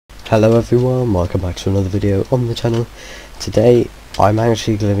Hello everyone, welcome back to another video on the channel. Today I'm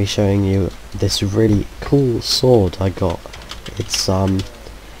actually going to be showing you this really cool sword I got. It's I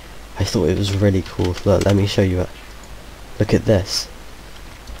thought it was really cool. Look, let me show you it. Look at this.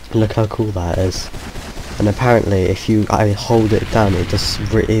 Look how cool that is. And apparently if I hold it down it does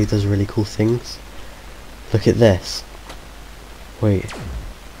really cool things. Look at this. Wait.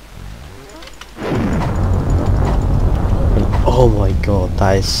 Oh my god,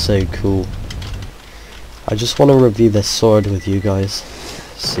 that is so cool. I just want to review this sword with you guys.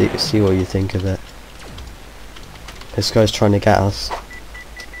 See what you think of it. This guy's trying to get us.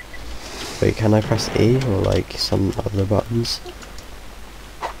 Wait, can I press E or like some other buttons?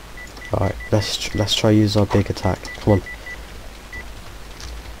 Alright, let's try use our big attack. Come on.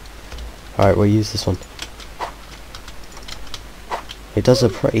 Alright, we'll use this one. It does a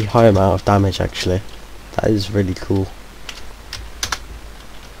pretty high amount of damage actually. That is really cool.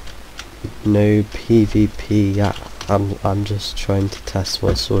 No PvP, yeah, I'm just trying to test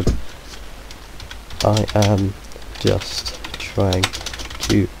my sword. I am just trying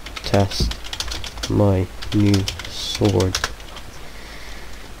to test my new sword.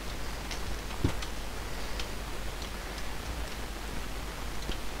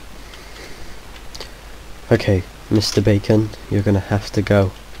 Okay, Mr. Bacon, you're gonna have to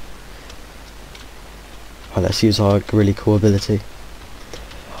go. Right, let's use our really cool ability.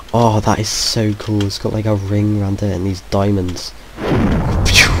 Oh, that is so cool. It's got like a ring around it and these diamonds. Do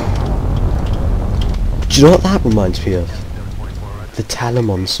you know what that reminds me of? The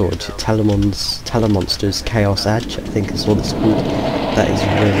Telemon sword. Telemonster's Chaos Edge, I think is what it's called. That is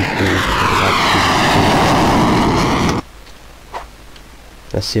really cool.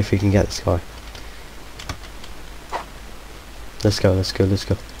 Let's see if we can get this guy. Let's go.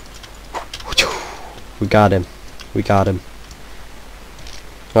 We got him.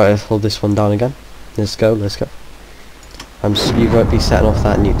 Right, let's hold this one down again. Let's go. You won't be setting off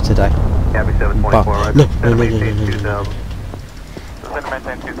that nuke today. No.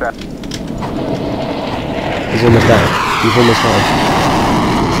 He's almost dead. He's almost got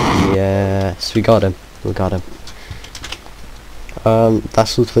him. Yes, we got him.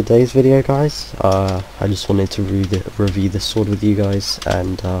 That's all for today's video, guys. I just wanted to review this sword with you guys,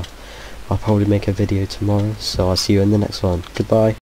 and I'll probably make a video tomorrow, so I'll see you in the next one. Goodbye.